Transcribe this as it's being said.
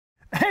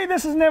Hey,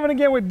 this is Nevin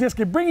again with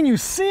Disket, bringing you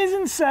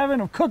Season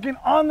 7 of Cooking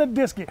on the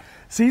Disket.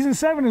 Season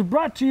 7 is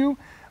brought to you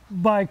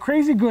by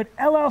Crazy Good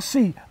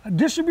LLC, a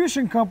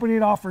distribution company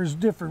that offers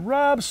different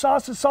rubs,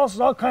 sauces, salsas,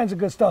 all kinds of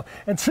good stuff.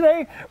 And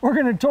today, we're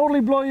gonna totally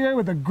blow you away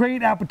with a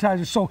great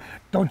appetizer, so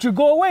don't you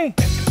go away.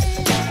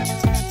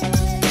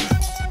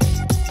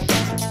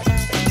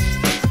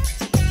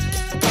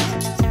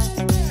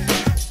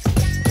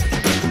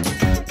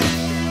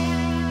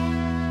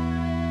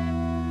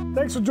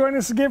 Thanks for joining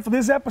us again for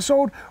this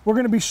episode. We're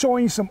going to be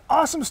showing you some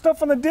awesome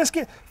stuff on the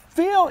Disket.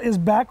 Phil is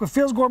back with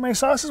Phil's Gourmet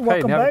Sauces.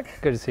 Welcome back.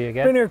 Good to see you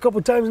again. Been here a couple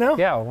of times now?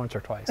 Yeah, once or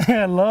twice.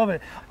 I love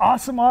it.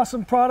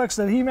 Awesome products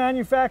that he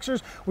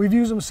manufactures. We've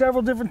used them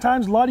several different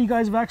times. A lot of you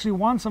guys have actually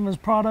won some of his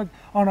product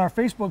on our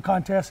Facebook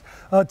contest.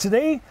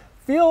 Today,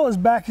 Phil is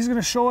back. He's going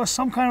to show us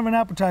some kind of an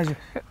appetizer.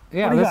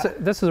 Yeah,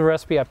 this is a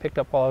recipe I picked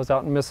up while I was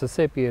out in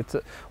Mississippi. It's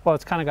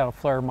kind of got a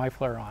flair, my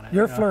flair on it.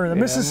 Your flair, the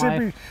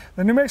Mississippi,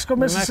 the New Mexico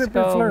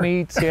flair.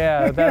 Meats,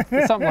 yeah,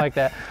 something like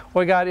that.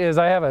 What we got is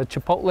I have a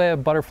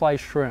Chipotle butterfly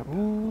shrimp.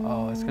 Ooh.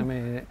 Oh, it's gonna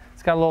be.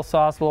 It's got a little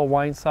sauce, a little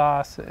wine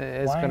sauce.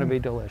 It's going to be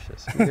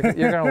delicious.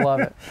 You're going to love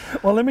it.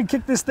 Well, let me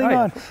kick this thing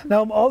on.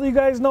 Now, all of you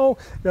guys know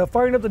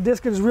firing up the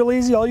Disket is real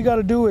easy. All you got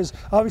to do is,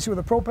 obviously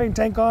with the propane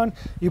tank on,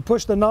 you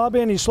push the knob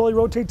in, you slowly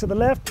rotate to the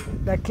left,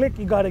 that click,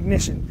 you got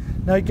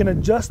ignition. Now you can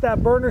adjust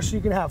that burner so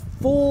you can have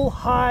full,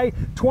 high,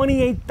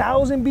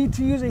 28,000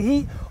 BTUs of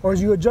heat, or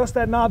as you adjust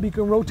that knob, you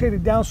can rotate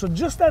it down. So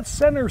just that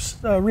center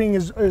ring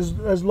is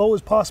as low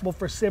as possible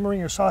for simmering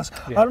your sauce.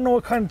 Yeah. I don't know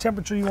what kind of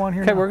temperature you want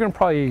here. Okay, we're going to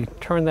probably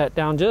turn that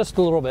down just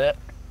a little bit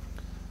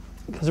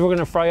because we're going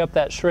to fry up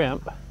that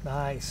shrimp.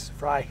 Nice,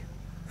 fry.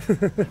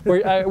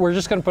 we're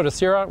just going to put a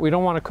sear on it. We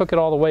don't want to cook it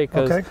all the way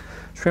because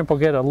shrimp will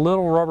get a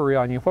little rubbery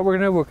on you. What we're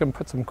going to do, we're going to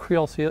put some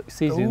Creole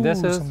seasoning. Ooh,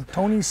 this is some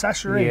Tony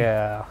Chachereau.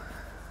 Yeah,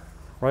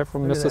 right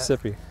from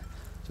Mississippi.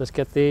 Just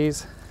get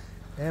these.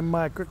 And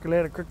my cookie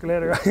letter.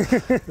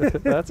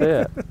 That's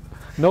it.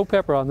 No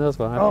pepper on this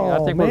one. I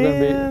think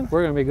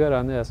we're gonna be good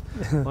on this.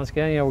 Once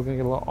again, we're gonna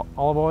get a little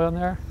olive oil in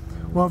there.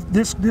 Well,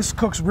 this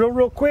cooks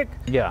real quick.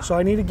 Yeah. So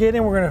I need to get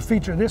in. We're gonna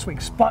feature this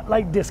week's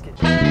Spotlight Disket.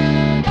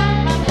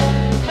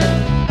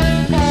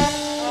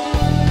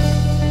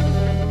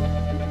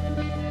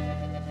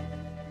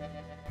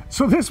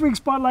 So this week's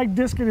Spotlight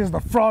Disket is the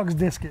Frogs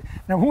Disket.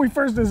 Now when we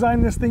first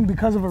designed this thing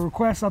because of a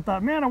request, I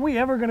thought, man, are we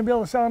ever going to be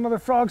able to sell another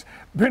Frogs?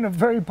 Been a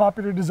very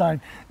popular design.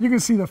 You can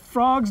see the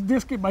Frogs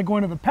Disket by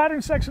going to the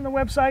pattern section of the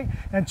website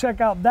and check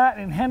out that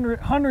and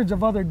hundreds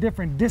of other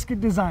different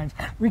Disket designs.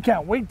 We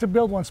can't wait to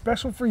build one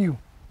special for you.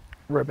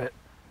 Ribbit.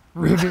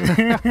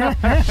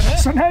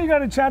 So now you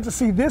got a chance to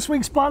see this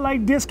week's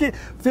Spotlight Disket.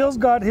 Phil's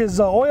got his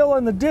oil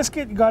on the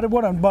Disket. You got it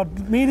what, on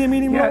about medium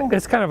low?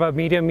 It's kind of a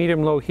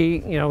medium low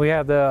heat. We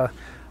have the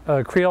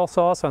Creole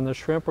sauce on the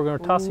shrimp. We're going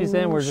to toss these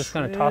in. We're just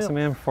going to toss them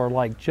in for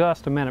like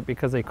just a minute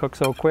because they cook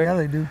so quick. Yeah,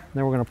 they do. And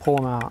then we're going to pull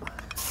them out.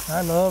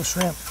 I love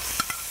shrimp.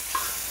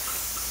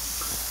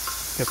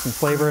 Get some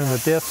flavor in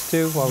the discs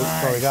too while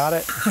we got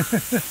it.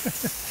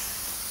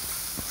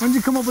 When did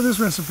you come up with this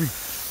recipe?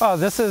 Oh,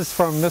 this is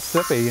from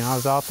Mississippi. I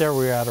was out there.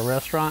 We were at a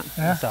restaurant.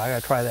 Yeah. So I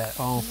got to try that.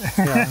 Oh,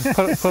 yeah.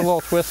 Put a little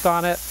twist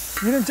on it.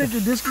 You didn't take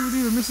your Disket with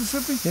you to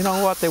Mississippi? You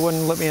know what? They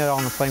wouldn't let me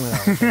on the plane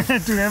without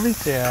it. Too heavy?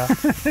 Yeah.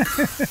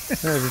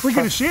 We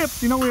could have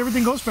shipped.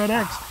 Everything goes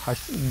FedEx. I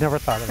never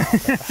thought about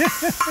that.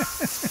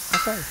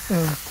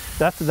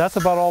 Okay. That's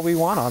about all we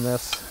want on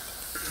this.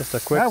 Just a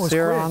quick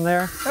sear on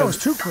there. That was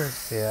too quick.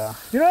 Yeah.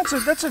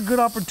 That's a good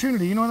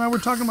opportunity. Now we're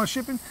talking about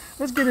shipping.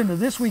 Let's get into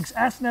this week's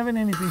Ask Nevin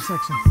Anything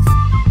section.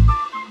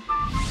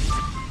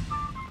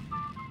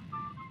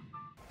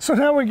 So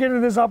now we're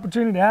getting this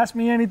opportunity to ask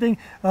me anything.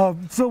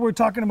 Phil, we're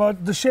talking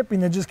about the shipping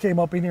that just came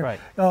up in here. Right.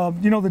 The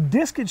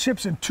Disket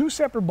ships in 2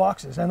 separate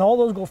boxes, and all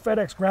those go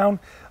FedEx ground.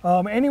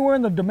 Anywhere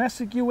in the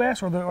domestic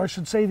U.S., or I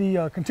should say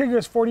the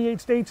contiguous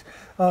 48 states,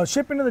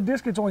 shipping to the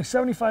Disket's only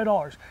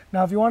 $75.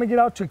 Now, if you want to get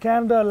out to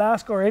Canada,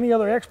 Alaska, or any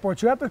other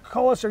exports, you have to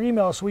call us or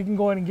email us so we can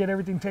go in and get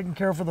everything taken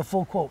care of for the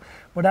full quote.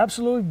 But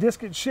absolutely,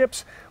 Disket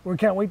ships. We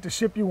can't wait to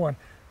ship you one.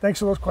 Thanks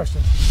for those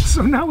questions.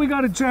 So now we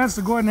got a chance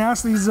to go ahead and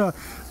ask these the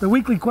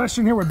weekly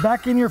question here. We're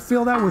back in here.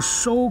 Phil, that was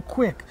so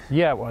quick.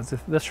 Yeah, it was.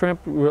 The shrimp,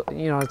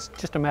 it's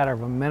just a matter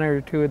of a minute or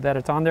two that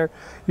it's on there.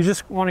 You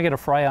just want to get a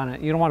fry on it.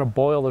 You don't want to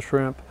boil the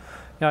shrimp.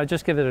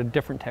 Just give it a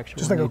different texture.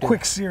 Just like a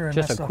quick sear.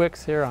 Just a quick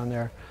sear on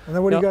there. And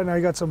then what do you got now?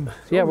 You got some.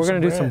 Yeah, we're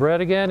going to do some bread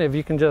again. If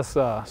you can just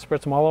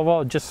spread some olive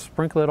oil, just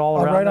sprinkle it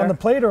all around. Right on the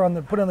plate or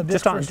put it on the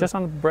disc? Just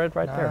on the bread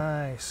right there.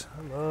 Nice.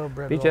 I love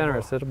bread. Be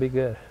generous. It'll be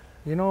good.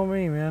 You know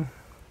me, man.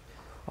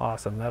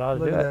 Awesome. That ought to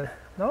do it.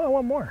 No, I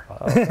want more.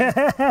 Okay.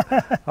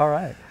 All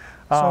right.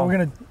 So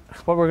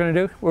what we're gonna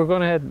do? We're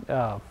going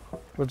ahead.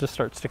 We'll just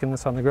start sticking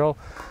this on the grill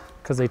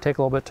because they take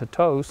a little bit to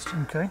toast.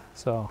 Okay.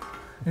 So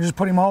you just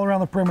put them all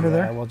around the perimeter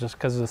there. Yeah. Well, just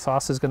because the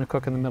sauce is going to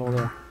cook in the middle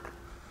there.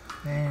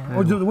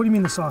 What do you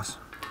mean the sauce?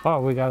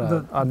 Oh, we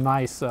got a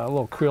nice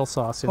little Creole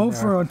sauce in there. Oh,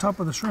 for on top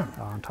of the shrimp.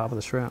 On top of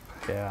the shrimp.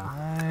 Yeah.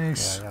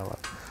 Nice. Yeah.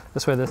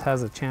 This way, this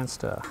has a chance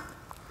to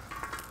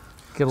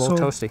get a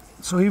little toasty.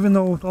 So even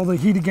though all the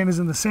heat again is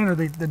in the center,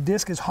 the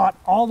disc is hot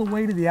all the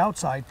way to the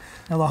outside.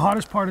 Now the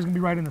hottest part is going to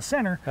be right in the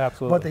center.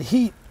 Absolutely. But the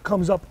heat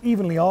comes up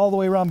evenly all the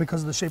way around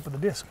because of the shape of the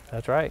disc.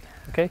 That's right.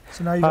 Okay.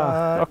 So now you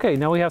got... okay,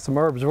 now we have some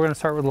herbs. We're going to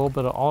start with a little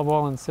bit of olive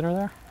oil in the center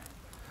there.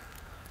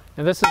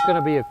 And this is going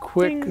to be a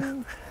quick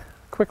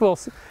little...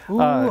 Ooh,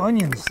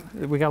 onions.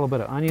 We got a little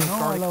bit of onions,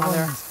 garlic on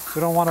there. Onions.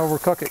 We don't want to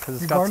overcook it because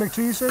it's got garlic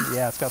too, you said?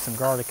 Yeah, it's got some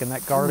garlic, and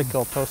that garlic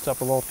will toast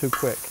up a little too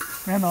quick.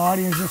 Man, the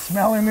audience is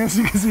smelling this.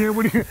 You can see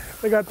everybody,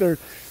 they got their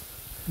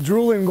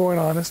drooling going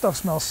on. This stuff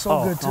smells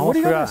so good too. What do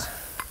you got?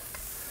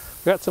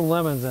 We got some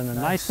lemons, and the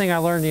nice thing I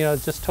learned, you know,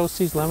 just toast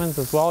these lemons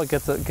as well. It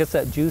gets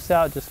that juice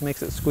out, just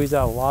makes it squeeze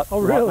out a lot.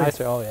 Oh, really? Lot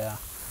nicer. Oh, yeah.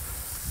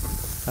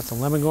 Got some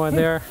lemon going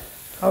there.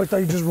 I always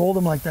thought you just rolled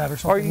them like that or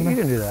something. Or you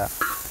can do that.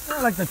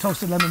 I like the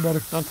toasted lemon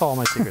better. Don't tell all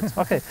my secrets.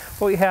 Okay,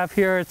 what we have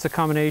here, it's a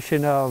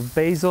combination of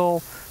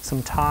basil,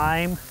 some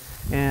thyme,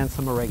 and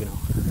some oregano.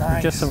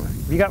 Nice. Just some.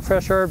 If you got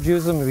fresh herbs,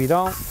 use them. If you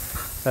don't,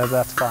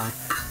 that's fine.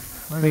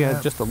 We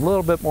got just a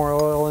little bit more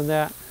oil in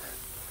that.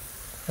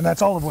 And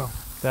that's olive oil.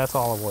 That's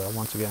olive oil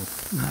once again.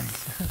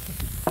 Nice.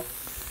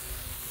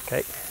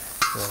 Okay,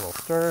 give it a little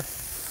stir.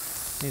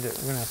 We're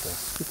gonna have to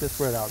scoop this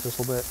bread out just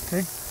a little bit.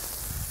 Okay.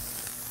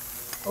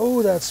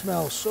 Oh, that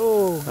smells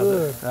so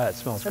good. That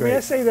smells great. I mean, I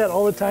say that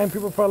all the time.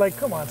 People are probably like,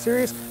 come on,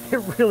 serious? It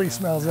really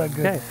smells that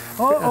good. Okay.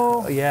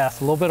 Uh-oh.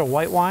 Yes, a little bit of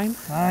white wine.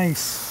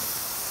 Nice.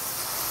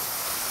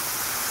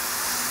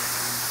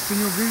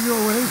 Pinot Grigio,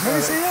 how do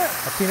you say that?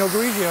 A Pinot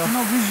Grigio.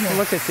 Pinot Grigio.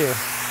 Look at you.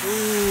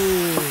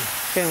 Ooh.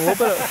 Okay, a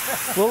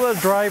little bit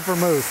of dry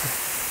vermouth.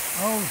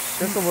 Oh,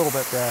 just a little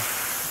bit there.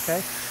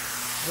 Okay.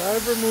 Dry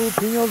vermouth,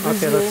 Pinot Grigio.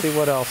 Okay, let's see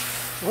what else.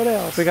 What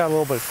else? We got a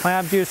little bit of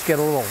clam juice. Get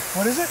a little.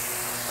 What is it?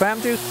 Clam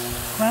juice.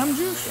 Clam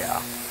juice?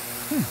 Yeah.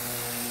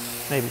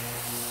 Maybe.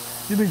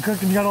 You've been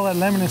cooking. You got all that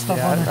lemon and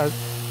stuff on there.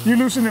 You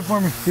loosen it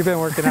for me. You've been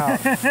working out.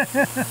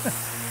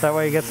 That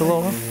way it gets a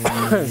little.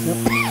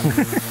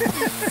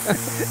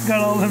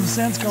 Got all them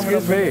scents coming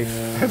up.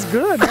 That's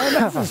good,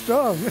 man. That's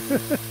strong.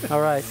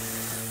 All right.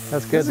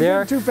 That's good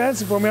there. Too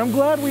fancy for me. I'm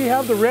glad we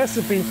have the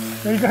recipe.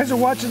 Now you guys are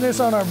watching this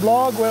on our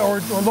blog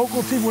or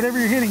local TV, whatever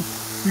you're hitting.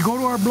 You go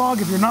to our blog.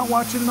 If you're not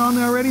watching it on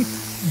there already,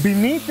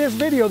 beneath this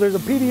video, there's a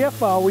PDF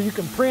file where you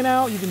can print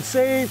out, you can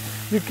save,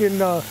 you can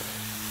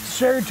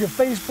share it to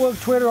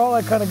Facebook, Twitter, all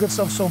that kind of good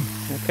stuff. So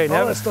okay,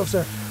 all that stuff's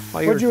there.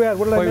 What'd you add?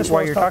 What did I miss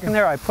while you're talking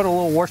there? I put a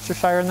little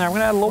Worcestershire in there. I'm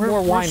going to add a little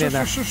more wine in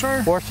there.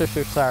 Worcestershire?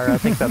 Worcestershire, I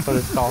think that's what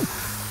it's called.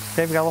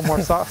 Okay, we got a little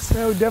more sauce.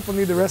 Yeah, we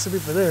definitely need the recipe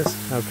for this.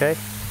 Okay,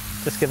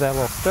 just give that a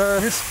little stir.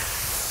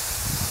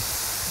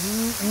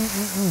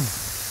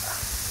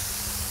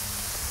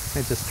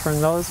 Okay, just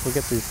turn those. We'll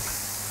get these.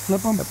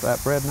 Flip them. Get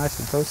that bread nice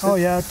and toasted. Oh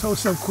yeah, it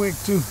toasts so quick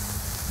too.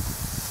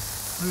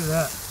 Look at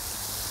that.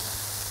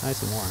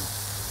 Nice and warm.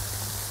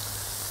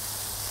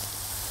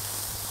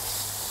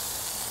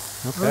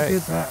 Okay.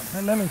 Look at that.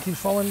 That lemon keeps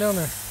falling down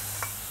there.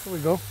 There we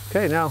go.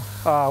 Okay, now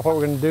what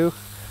we're going to do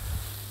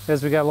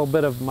is we got a little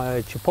bit of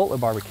my Chipotle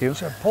barbecue.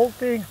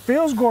 Chipotle,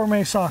 Phil's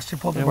Gourmet sauce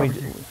Chipotle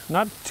barbecue.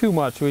 Not too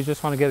much. We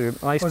just want to get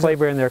a nice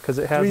flavor in there because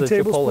it has the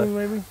Chipotle.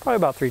 Maybe? Probably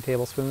about 3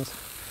 tablespoons.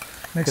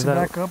 Mix it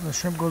back up and the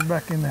shrimp goes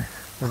back in there.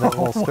 With that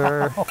little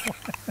stir. Wow.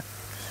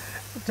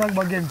 Talk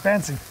about getting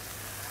fancy.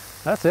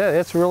 That's it.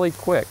 It's really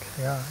quick.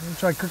 Yeah, you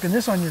try cooking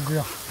this on your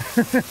grill.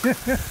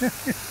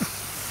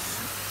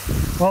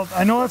 Well,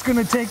 I know that's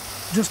going to take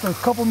just a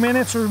couple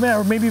minutes or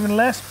maybe even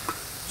less.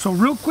 So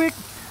real quick,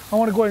 I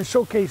want to go ahead and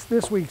showcase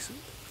this week's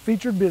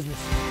featured business.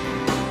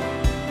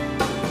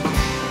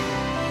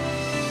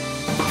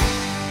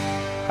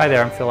 Hi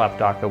there, I'm Phil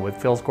Apodaca with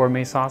Phil's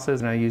Gourmet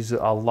Sauces, and I use a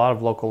lot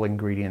of local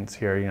ingredients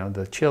here. You know,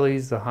 the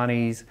chilies, the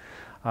honeys,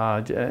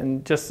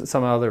 and just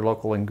some other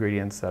local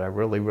ingredients that I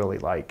really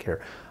like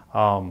here.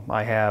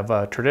 I have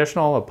a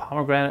traditional, a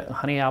pomegranate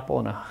honey apple,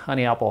 and a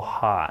honey apple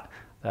hot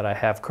that I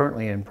have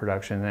currently in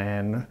production,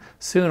 and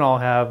soon I'll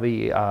have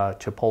the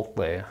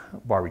Chipotle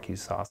barbecue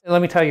sauce. Let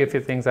me tell you a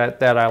few things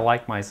that I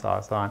like my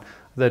sauce on.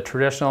 The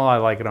traditional, I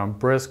like it on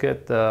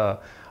brisket. The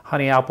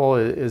honey apple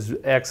is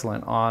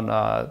excellent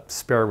on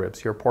spare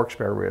ribs, your pork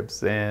spare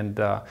ribs, and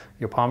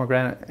your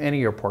pomegranate, any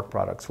of your pork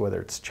products,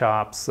 whether it's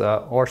chops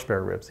or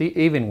spare ribs,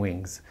 even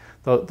wings.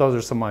 Those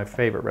are some of my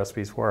favorite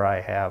recipes where I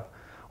have,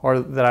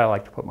 or that I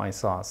like to put my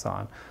sauce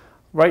on.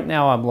 Right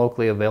now I'm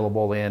locally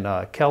available in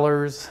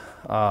Keller's,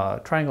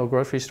 Triangle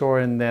Grocery Store,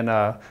 and then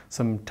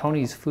some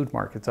Tony's Food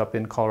Markets up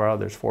in Colorado.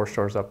 There's 4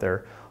 stores up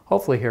there.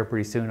 Hopefully here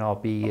pretty soon I'll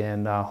be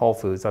in Whole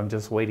Foods. I'm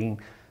just waiting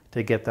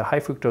to get the high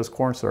fructose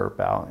corn syrup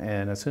out,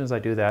 and as soon as I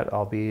do that,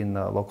 I'll be in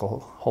the local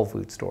Whole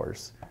Foods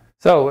stores.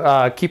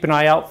 So keep an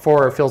eye out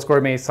for Phil's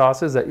Gourmet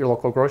Sauces at your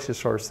local grocery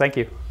stores. Thank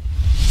you.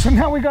 So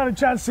now we got a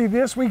chance to see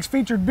this week's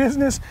featured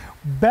business.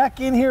 Back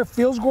in here,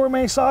 Phil's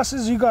Gourmet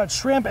Sauces. You got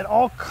shrimp and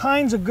all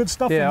kinds of good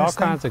stuff in this all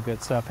kinds of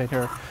good stuff in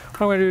here.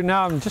 What I'm going to do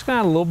now, I'm just going to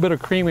add a little bit of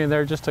cream in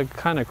there just to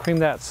kind of cream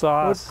that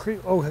sauce.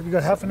 Oh, you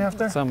got half and half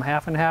there? Some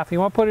half and half. You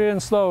want to put it in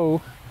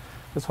slow.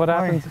 That's what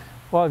happens.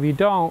 Well, if you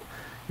don't,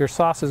 your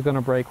sauce is going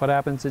to break. What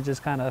happens, it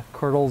just kind of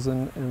curdles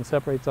and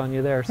separates on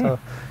you there. So you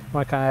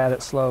want to kind of add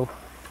it slow.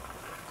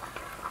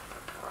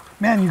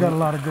 Man, you got a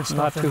lot of good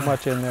Not stuff. too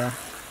much in there.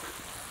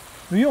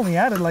 You only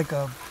added like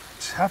a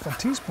half a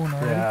teaspoon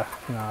already. Yeah,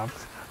 no,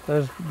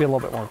 there's be a little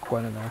bit more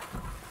Quinn in there.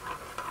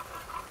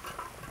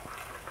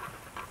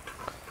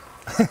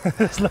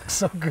 This looks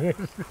so good.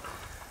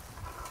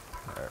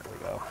 There we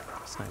go.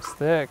 It's nice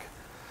thick.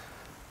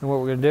 And what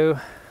we're gonna do,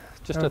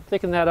 just to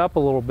thicken that up a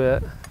little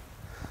bit,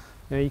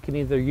 you know, you can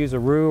either use a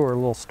roux or a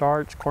little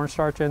starch,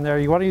 cornstarch in there.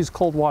 You want to use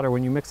cold water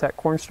when you mix that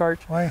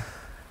cornstarch. Why?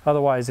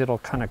 Otherwise, it'll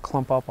kind of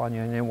clump up on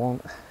you and it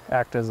won't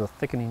act as a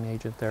thickening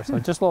agent there. So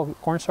just a little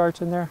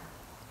cornstarch in there.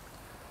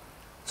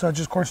 So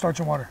just cornstarch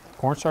and water.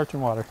 Cornstarch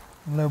and water.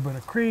 A little bit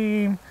of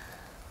cream.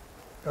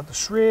 Got the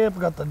shrimp,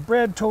 got the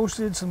bread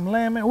toasted, some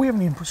lemon. We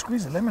haven't even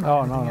squeezed the lemon.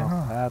 Oh, no, no.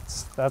 Huh?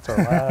 That's our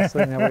last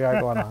thing that we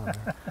got going on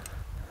there.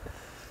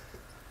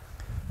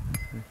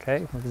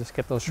 Okay, we'll just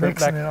get those shrimp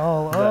Mixing back, it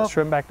all that up.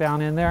 shrimp back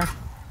down in there.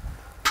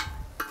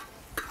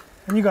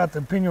 And you got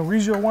the Pinot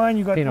Grigio wine.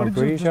 You got Pinot what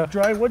did you, Grigio.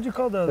 dry. What'd you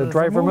call The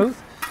dry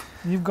vermouth.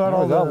 You've got There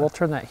all we go. the. We'll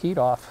turn that heat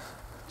off,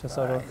 just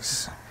Nice.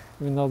 so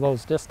even though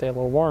those just stay a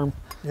little warm.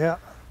 Yeah.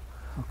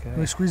 Okay. Can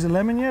we squeeze the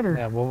lemon yet, or?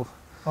 Yeah, we'll.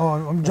 Oh,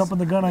 I'm jumping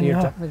the gun on you. You're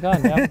Huh? jumping the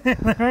gun, yeah.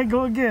 All right,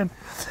 go again.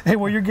 Hey,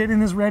 while you're getting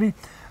this ready,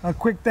 a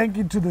quick thank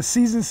you to the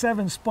Season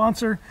 7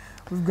 sponsor.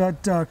 We've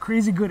got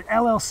Crazy Good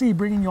LLC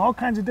bringing you all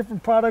kinds of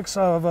different products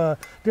of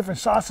different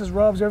sauces,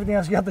 rubs, everything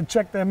else. You have to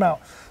check them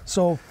out.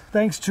 So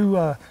thanks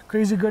to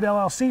Crazy Good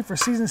LLC for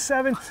Season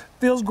 7.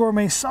 Phil's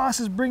Gourmet Sauce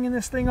is bringing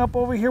this thing up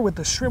over here with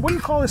the shrimp. What do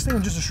you call this thing?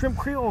 Just a shrimp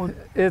creole?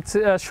 It's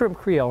shrimp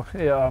creole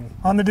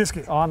On the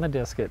disket. on the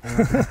disket.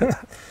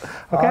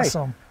 Okay,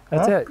 Awesome.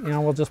 that's Huh? it. You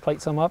know, we'll just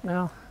plate some up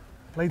now.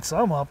 Played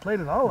some up, played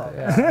it all up.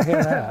 Yeah, I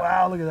hear that.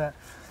 Wow, look at that.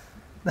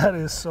 That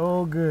is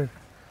so good.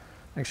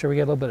 Make sure we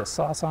get a little bit of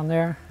sauce on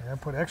there. Yeah, I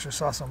put extra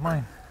sauce on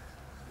mine.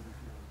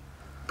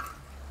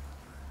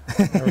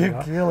 There we You're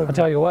go. killing I'll me.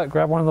 tell you what,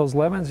 grab one of those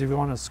lemons if you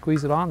want to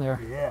squeeze it on there.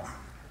 Yeah.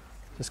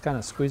 Just kind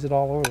of squeeze it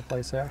all over the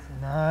place there.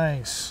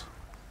 Nice.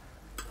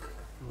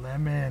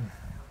 Lemon.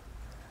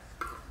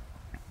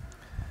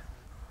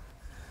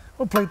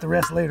 We'll plate the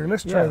rest later.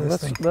 Let's try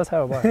this thing. let's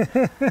have a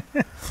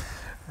bite.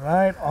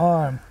 Right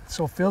on.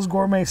 So Phil's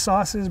Gourmet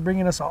Sauces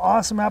bringing us an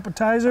awesome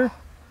appetizer.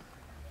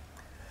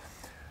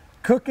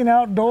 Cooking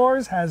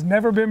outdoors has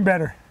never been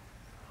better.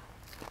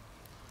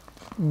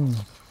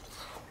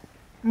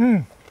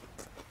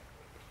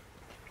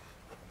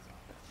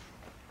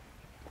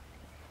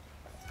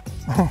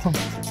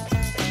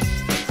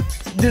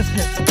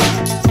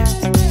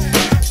 Discus.